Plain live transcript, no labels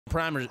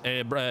Primers,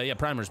 yeah,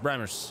 primers.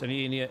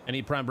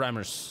 Any prime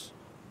primers?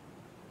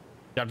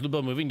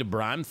 DrLupo moving to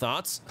Brime.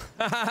 Thoughts?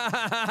 That's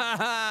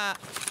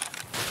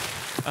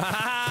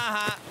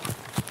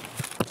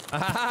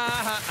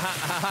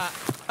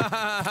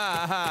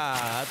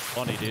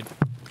funny, dude.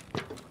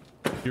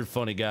 You're a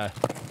funny guy.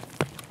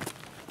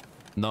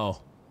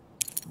 No.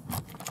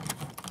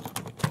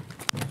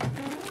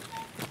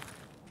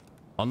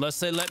 Unless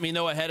they let me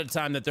know ahead of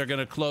time that they're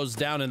gonna close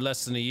down in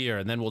less than a year,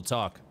 and then we'll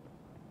talk.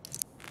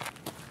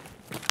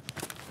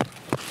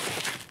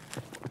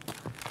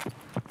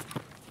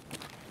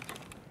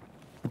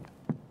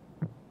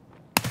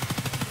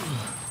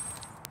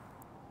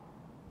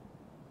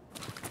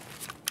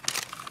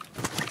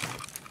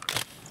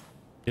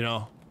 You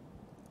know,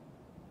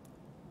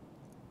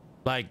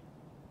 like,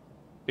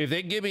 if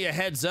they give me a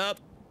heads up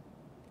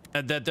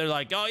and that they're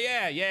like, oh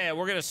yeah,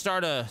 we're gonna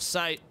start a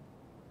site,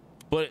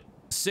 but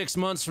 6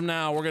 months from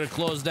now we're gonna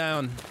close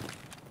down,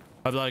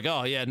 I'd be like,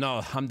 oh yeah,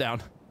 no, I'm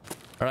down.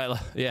 All right,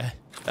 yeah.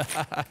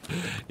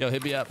 Yo,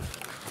 hit me up.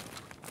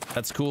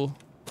 That's cool.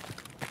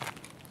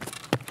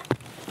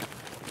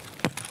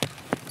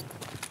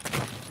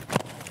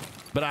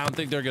 But I don't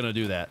think they're gonna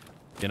do that,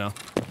 you know?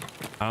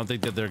 I don't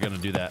think that they're gonna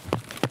do that.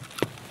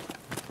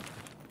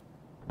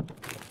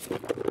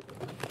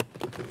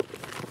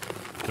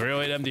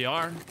 .308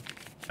 MDR.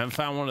 Haven't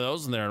found one of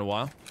those in there in a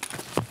while.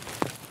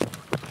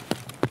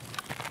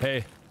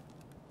 Hey,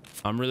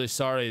 I'm really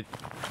sorry,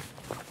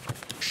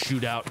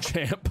 shootout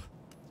champ.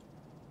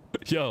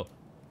 Yo,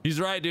 he's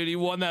right, dude. He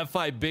won that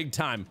fight big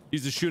time.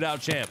 He's a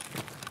shootout champ.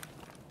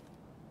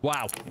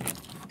 Wow.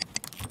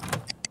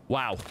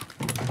 Wow.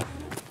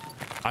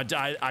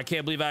 I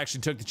can't believe I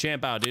actually took the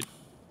champ out, dude.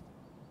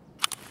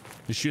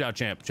 The shootout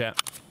champ,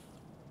 chat.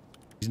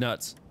 He's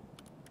nuts.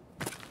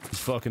 He's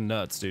fucking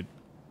nuts, dude.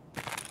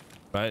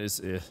 Right?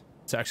 It's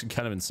actually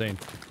kind of insane.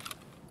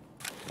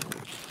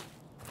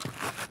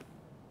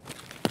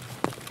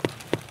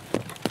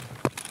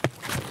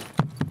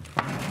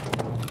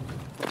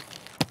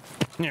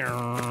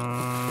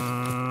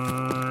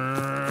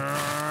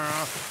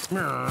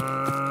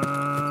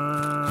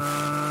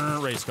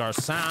 Race car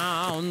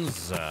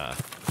sounds.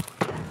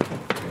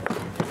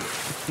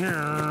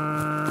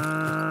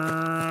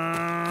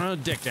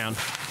 Dick down.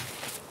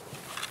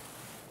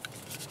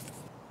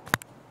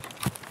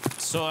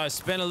 So I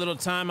spent a little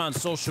time on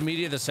social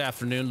media this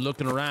afternoon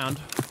looking around.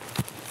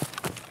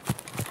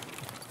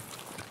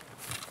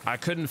 I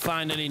couldn't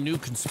find any new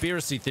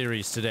conspiracy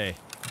theories today.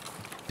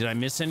 Did I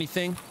miss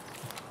anything?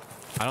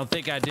 I don't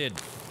think I did.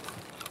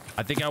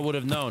 I think I would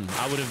have known.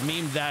 I would have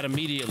memed that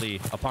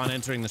immediately upon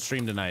entering the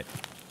stream tonight.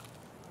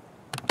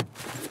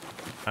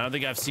 I don't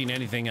think I've seen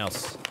anything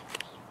else.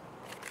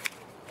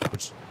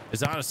 Which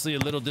is honestly a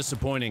little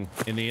disappointing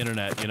in the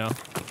internet, you know?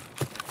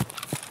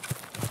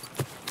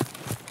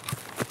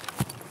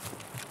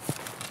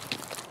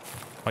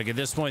 Like, at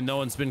this point, no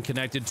one's been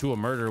connected to a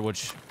murder,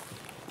 which...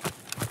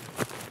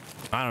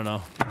 I don't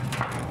know.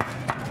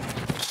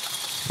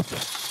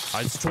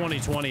 It's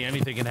 2020.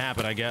 Anything can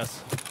happen, I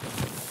guess.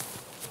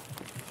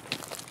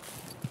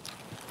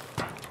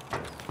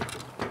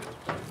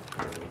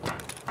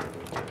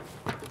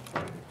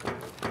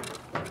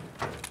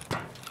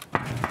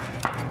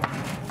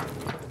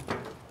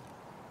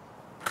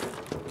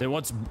 Then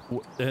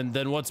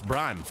what's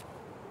Brime?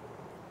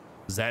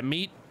 Is that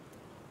meat?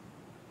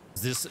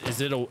 Is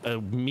it a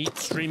meat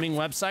streaming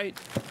website?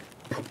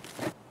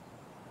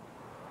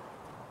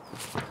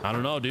 I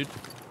don't know, dude.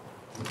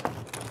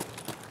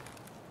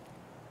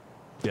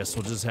 Guess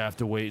we'll just have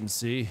to wait and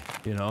see,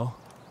 you know?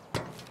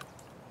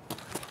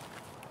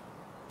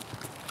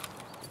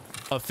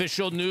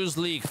 Official news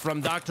leak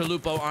from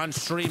DrLupo on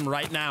stream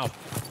right now.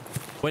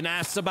 When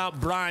asked about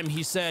Brime,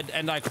 he said,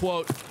 and I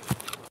quote,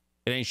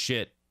 "It ain't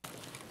shit.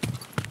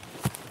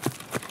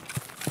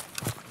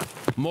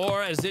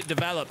 More as it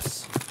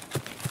develops."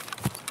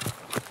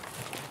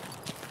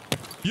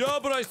 Yo,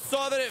 but I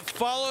saw that it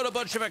followed a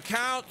bunch of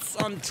accounts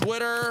on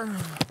Twitter.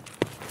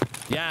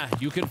 Yeah,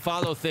 you can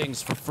follow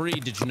things for free.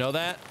 Did you know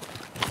that?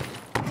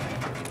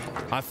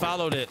 I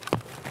followed it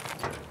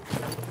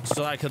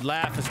so I could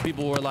laugh as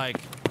people were like,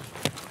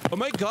 "Oh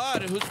my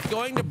God, who's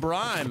going to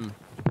Brime?"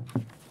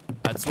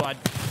 That's why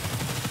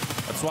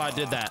I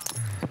did that.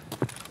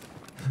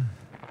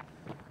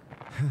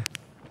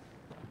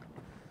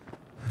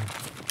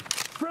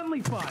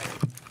 Friendly fire.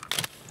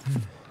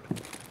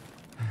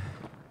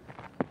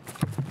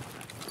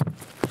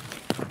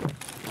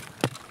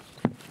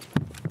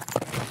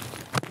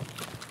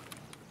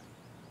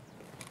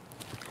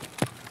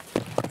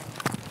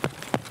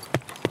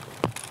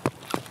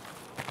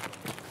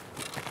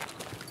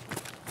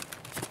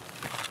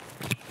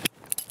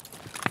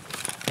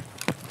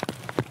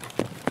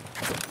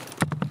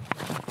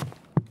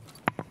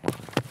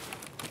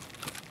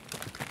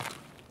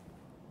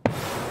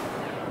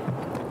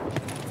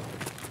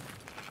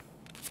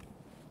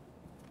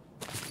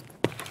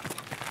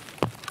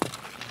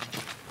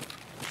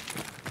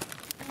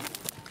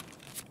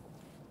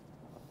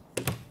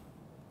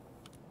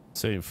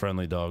 Say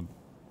friendly dog.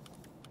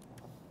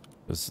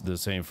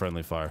 This ain't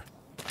friendly fire.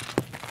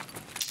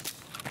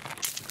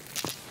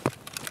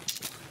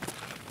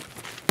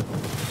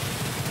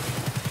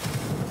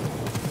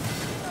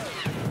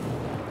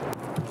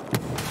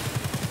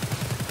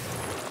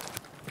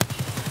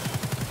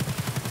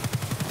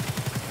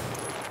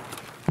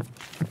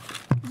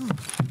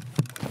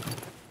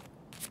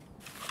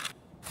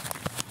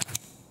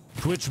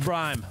 Twitch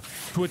Brime.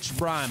 Twitch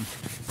Brime.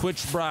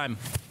 Twitch Brime.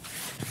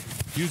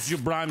 Use your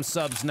Brime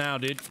subs now,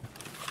 dude.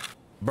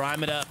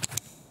 Brime it up.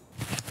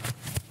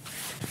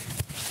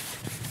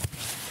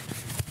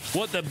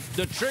 What,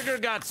 the trigger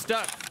got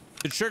stuck.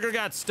 The trigger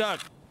got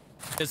stuck.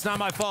 It's not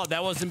my fault.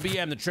 That wasn't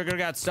BM. The trigger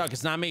got stuck.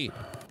 It's not me.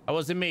 That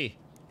wasn't me.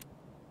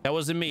 That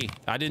wasn't me.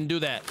 I didn't do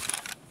that.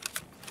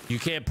 You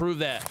can't prove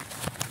that.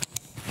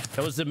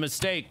 That was a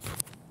mistake.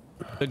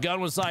 The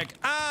gun was like,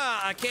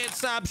 ah, I can't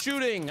stop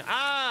shooting.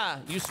 Ah,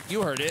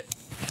 you heard it.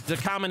 It's a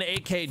common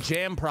AK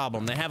jam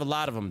problem. They have a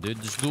lot of them,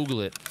 dude. Just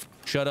Google it.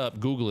 Shut up.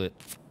 Google it.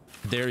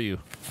 Dare you.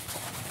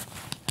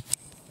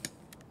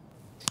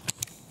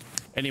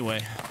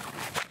 Anyway.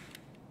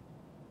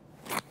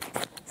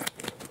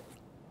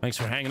 Thanks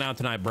for hanging out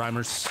tonight,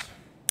 Brimers.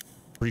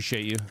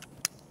 Appreciate you.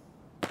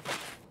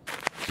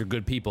 You're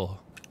good people.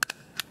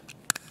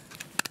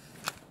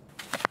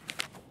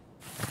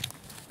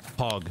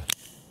 Hog.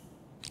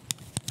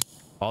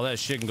 All that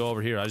shit can go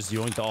over here. I just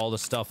yoinked all the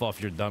stuff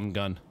off your dumb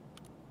gun.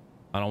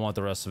 I don't want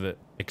the rest of it.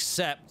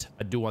 Except,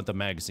 I do want the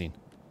magazine.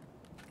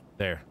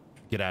 There.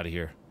 Get out of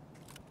here.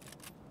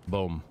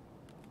 Boom.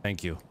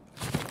 Thank you.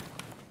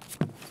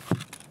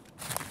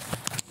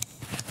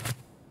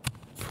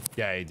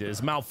 Yeah,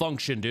 it's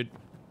malfunction, dude.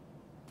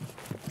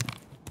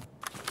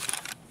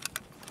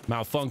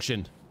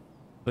 Malfunction.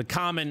 The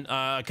common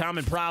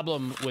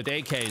problem with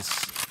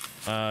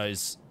AKs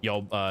is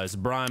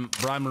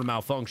Brimer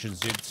malfunctions,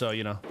 dude. So,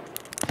 you know.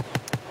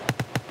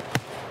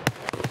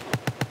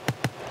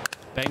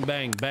 Bang,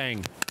 bang,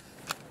 bang.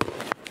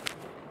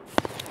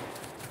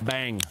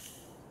 Bang.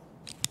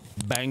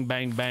 Bang,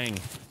 bang, bang.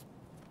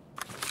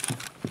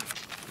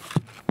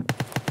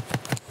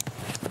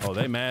 Oh,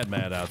 they mad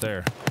out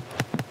there.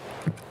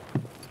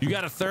 You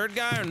got a third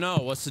guy or no?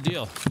 What's the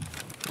deal?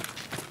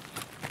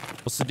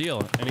 What's the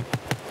deal?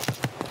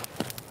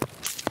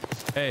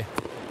 Hey,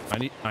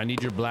 I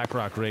need your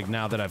BlackRock rig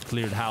now that I've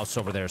cleared house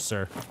over there,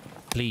 sir.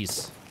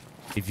 Please.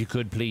 If you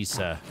could, please,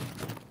 sir.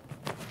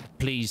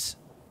 Please.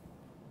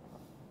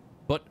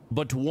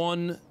 But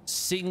one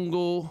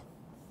single,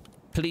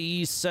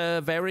 please,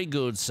 sir. Very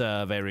good,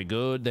 sir. Very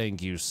good.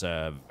 Thank you,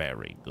 sir.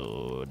 Very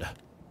good.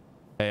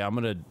 Hey,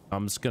 I'm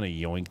just gonna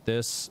yoink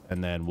this,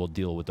 and then we'll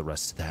deal with the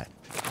rest of that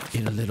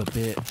in a little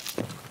bit.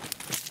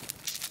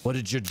 What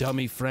did your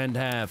dummy friend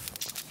have?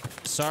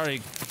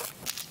 Sorry,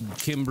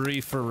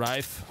 Kimberly for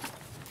Rife.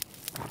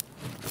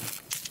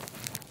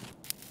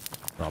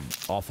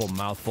 Awful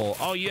mouthful.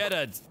 Oh, you had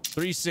a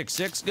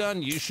 366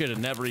 gun? You should have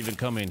never even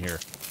come in here.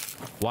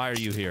 Why are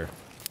you here?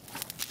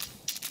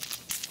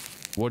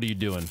 What are you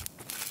doing?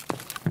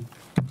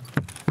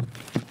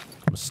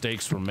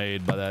 Mistakes were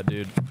made by that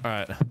dude. All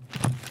right.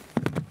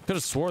 Could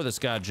have swore this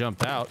guy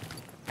jumped out.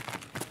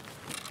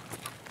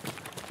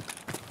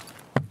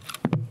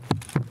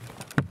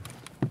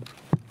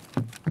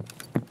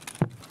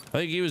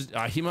 I think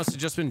he must have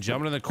just been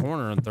jumping in the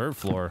corner on 3rd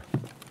floor.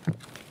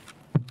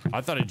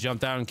 I thought he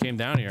jumped out and came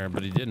down here,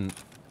 but he didn't.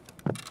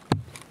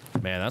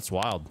 Man, that's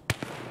wild.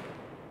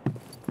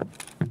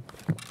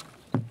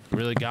 You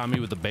really got me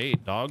with the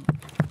bait, dog.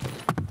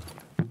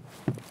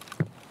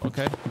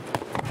 Okay.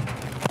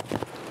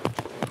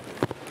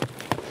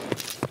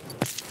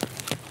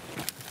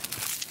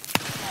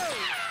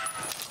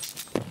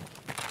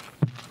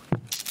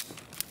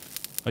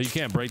 Oh, you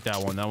can't break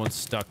that one. That one's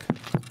stuck.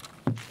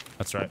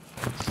 That's right.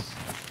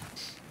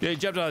 Yeah, he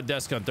jumped on the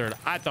desk on 3rd.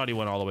 I thought he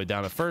went all the way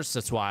down at first.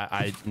 That's why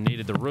I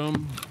naded the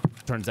room.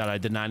 Turns out I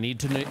did not need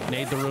to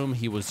nade the room.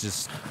 He was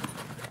just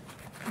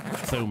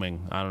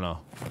zooming. I don't know.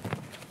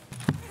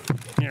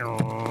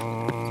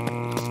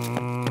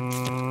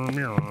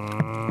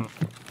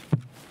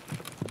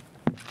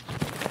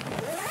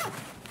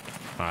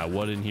 Alright,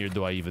 what in here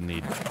do I even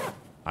need?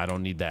 I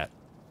don't need that.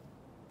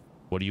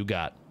 What do you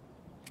got?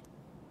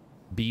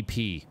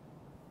 BP.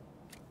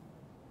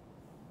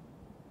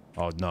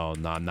 Oh, no,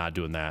 I'm not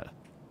doing that.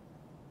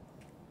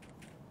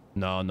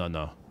 No.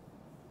 No.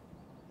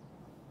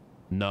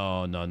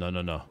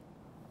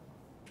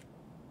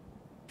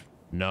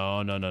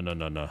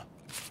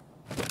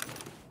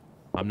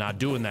 I'm not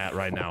doing that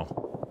right now.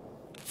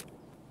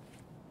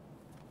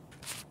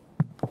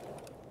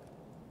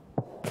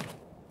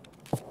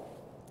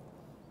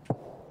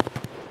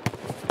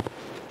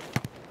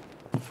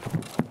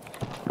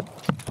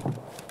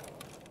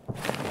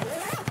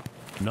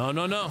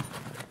 No.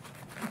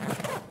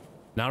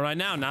 Not right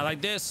now. Not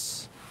like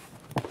this.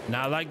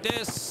 Not like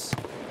this.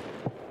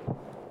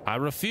 I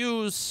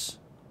refuse.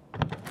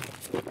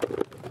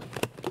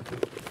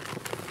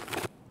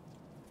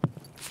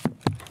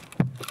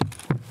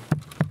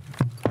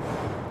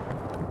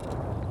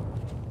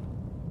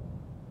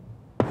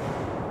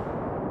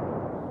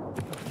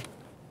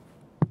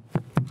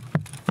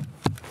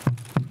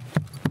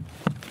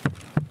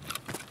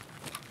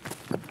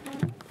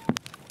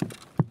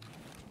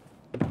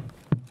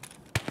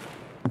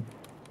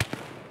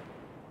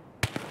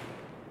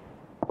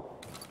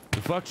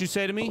 fuck did you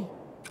say to me?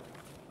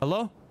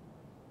 Hello?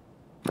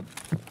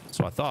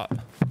 So I thought.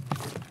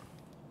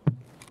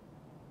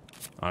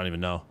 I don't even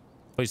know.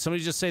 Wait,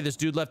 somebody just say this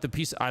dude left a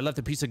piece. I left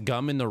a piece of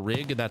gum in the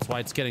rig and that's why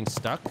it's getting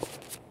stuck.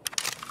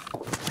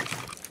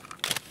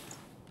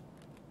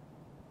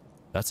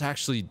 That's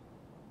actually...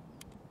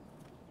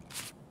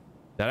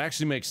 That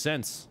actually makes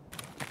sense.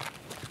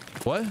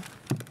 What?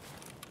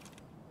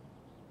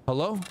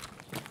 Hello?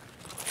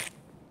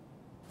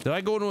 Did I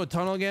go into a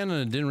tunnel again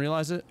and I didn't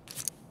realize it?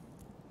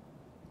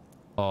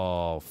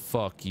 Oh,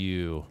 fuck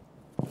you.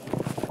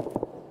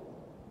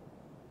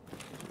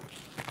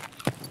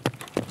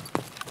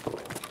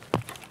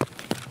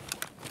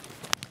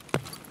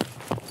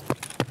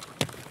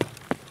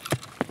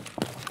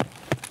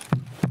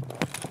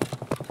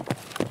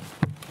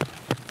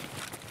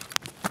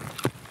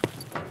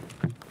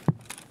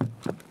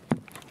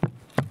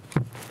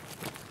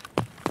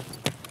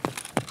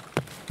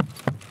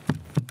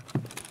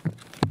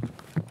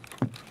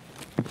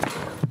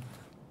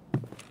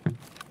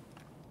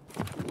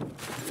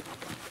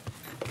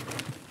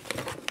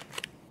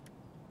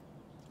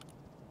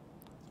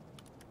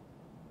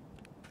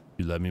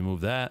 You let me move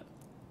that.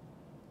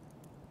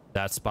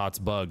 That spot's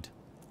bugged.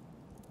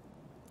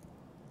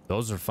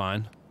 Those are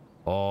fine.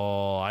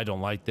 Oh, I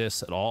don't like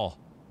this at all.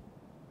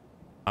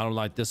 I don't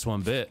like this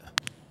one bit.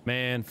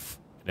 Man,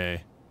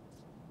 hey.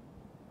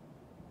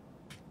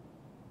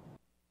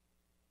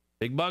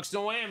 Big bucks,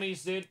 no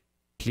whammies, dude.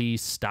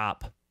 Please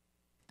stop.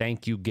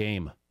 Thank you,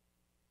 game.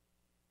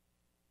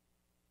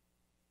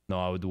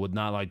 No, I would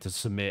not like to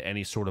submit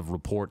any sort of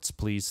reports,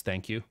 please.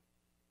 Thank you.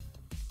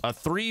 A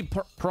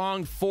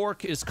three-pronged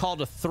fork is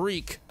called a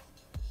threek.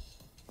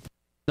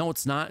 No,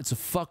 it's not. It's a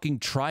fucking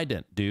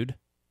trident, dude.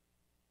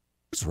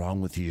 What's wrong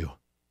with you?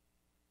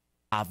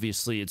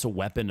 Obviously, it's a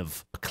weapon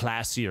of a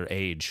classier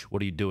age.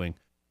 What are you doing?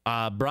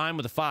 Brian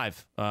with a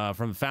 5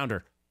 from the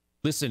founder.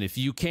 Listen, if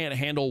you can't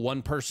handle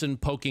one person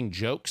poking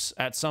jokes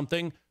at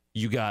something,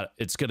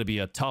 it's going to be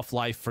a tough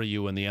life for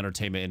you in the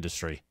entertainment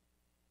industry.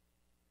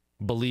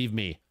 Believe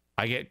me.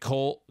 I get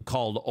called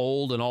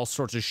old and all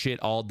sorts of shit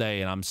all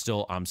day, and I'm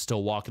still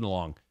walking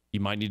along. You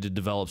might need to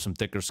develop some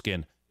thicker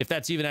skin, if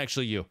that's even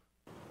actually you.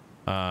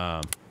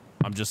 I'm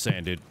just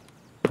saying, dude.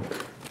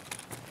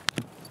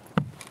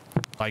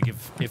 Like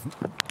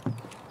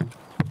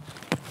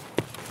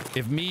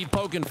if me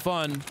poking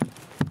fun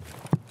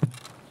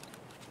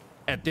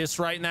at this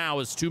right now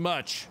is too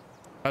much,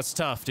 that's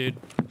tough, dude.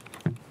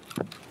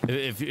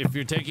 If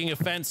you're taking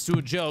offense to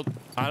a joke,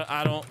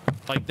 I don't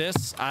like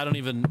this.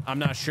 I'm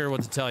not sure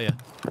what to tell you.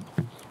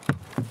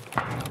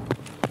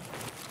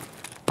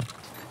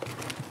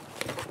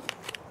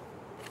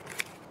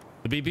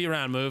 The BP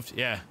round moved.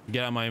 Yeah,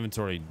 get out of my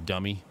inventory,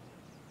 dummy.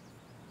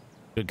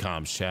 Good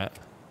comms, chat.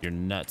 You're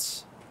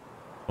nuts.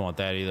 Don't want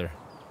that either.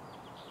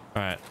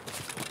 All right.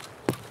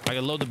 I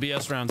can load the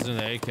BS rounds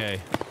into the AK.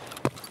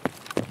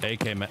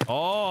 AK, man.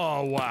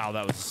 Oh, wow.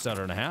 That was a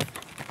stutter and a half.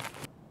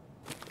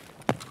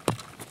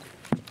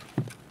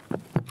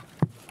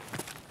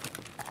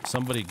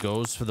 Somebody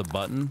goes for the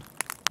button.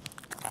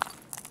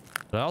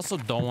 But I also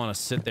don't want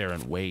to sit there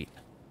and wait.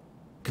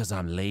 Because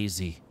I'm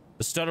lazy.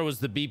 The stutter was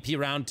the BP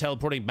round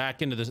teleporting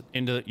back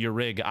into your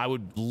rig. I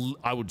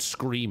would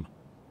scream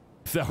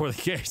if that were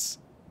the case.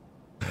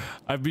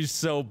 I'd be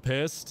so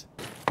pissed.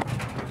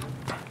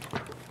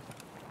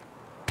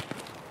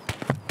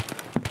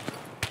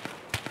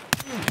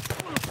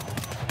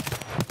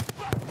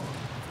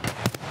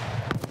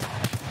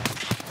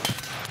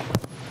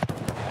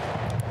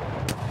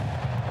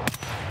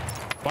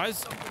 Why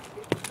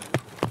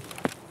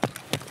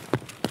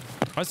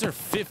is there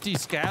 50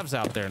 scavs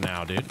out there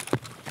now, dude?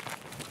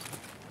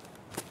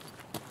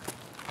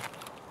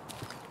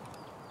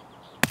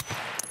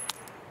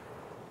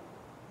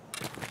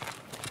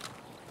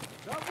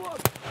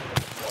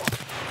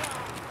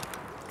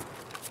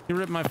 He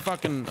ripped my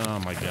fucking... Oh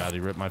my god, he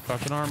ripped my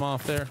fucking arm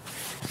off there.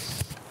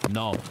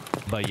 No,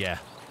 but yeah.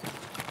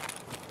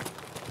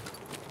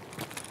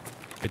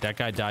 Wait, that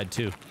guy died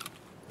too.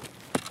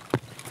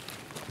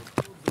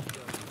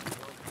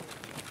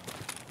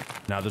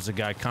 Now there's a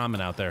guy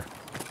common out there.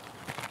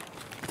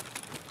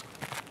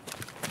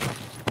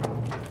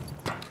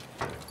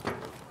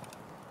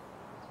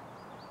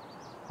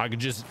 I could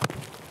just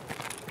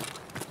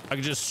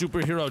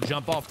superhero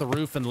jump off the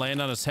roof and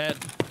land on his head.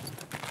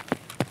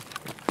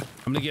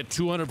 I'm gonna get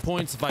 200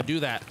 points if I do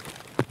that.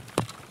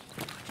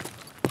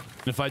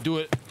 And if I do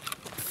it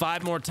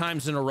 5 more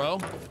times in a row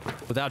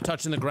without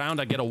touching the ground,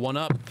 I get a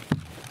 1-up.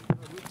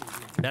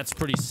 That's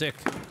pretty sick.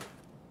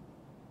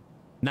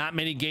 Not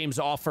many games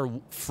offer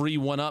free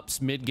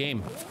 1-ups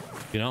mid-game.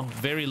 You know,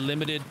 very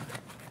limited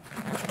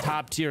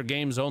top-tier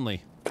games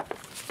only.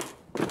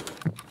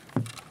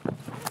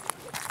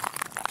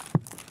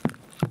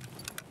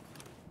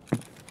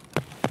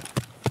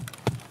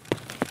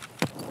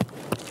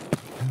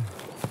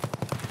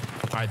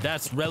 All right,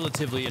 that's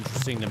relatively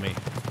interesting to me.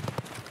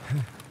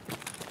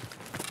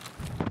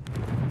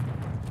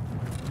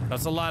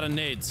 That's a lot of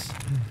nades.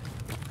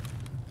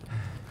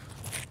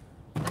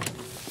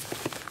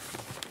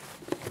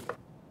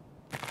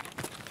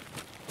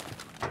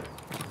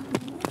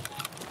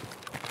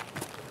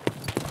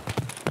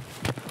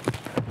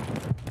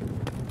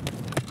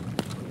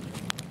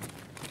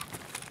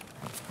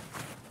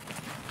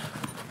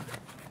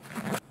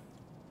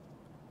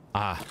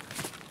 Ah.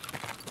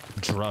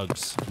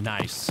 Drugs.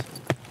 Nice.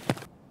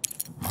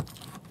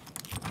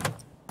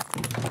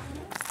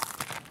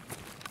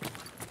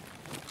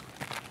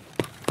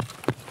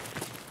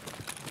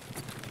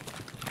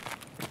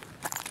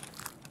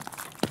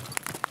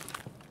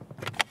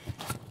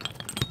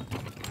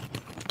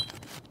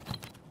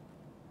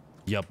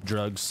 Yup,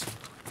 drugs.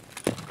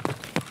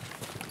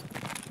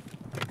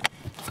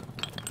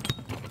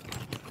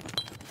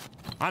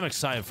 I'm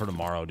excited for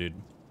tomorrow, dude.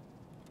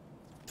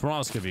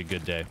 Tomorrow's gonna be a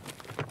good day.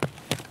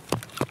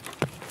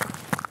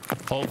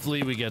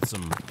 Hopefully we get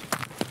some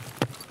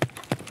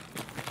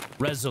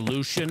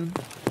resolution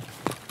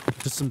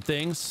to some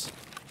things,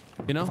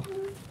 you know?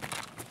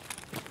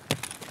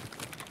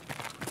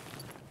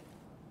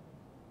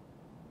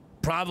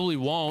 Probably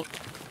won't.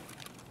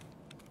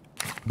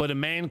 But a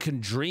man can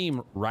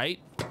dream, right?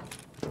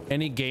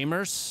 Any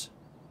gamers?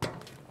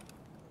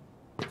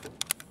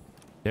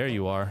 There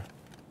you are.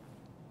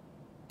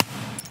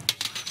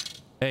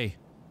 Hey.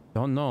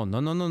 Don't know.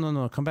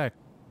 No. Come back.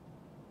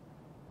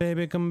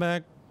 Baby, come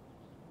back.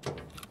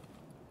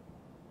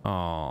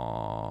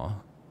 Aww.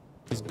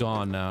 He's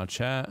gone now,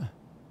 chat.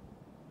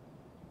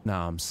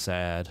 Now I'm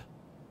sad.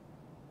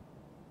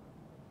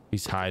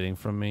 He's hiding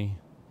from me.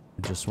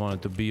 I just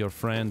wanted to be your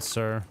friend,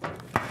 sir.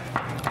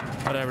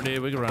 Whatever, dude.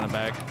 We can run it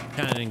back.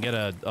 Kinda didn't get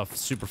a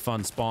super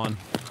fun spawn.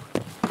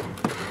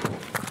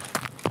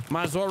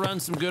 Might as well run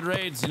some good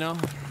raids, you know?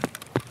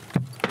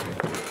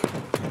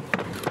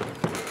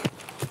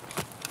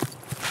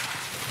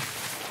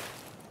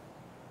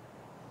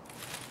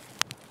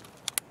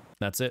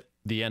 That's it.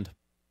 The end.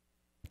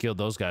 Killed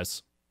those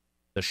guys.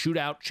 The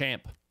shootout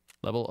champ.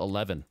 Level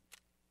 11.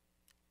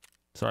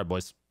 Sorry,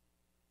 boys.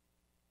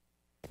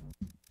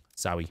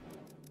 Sorry.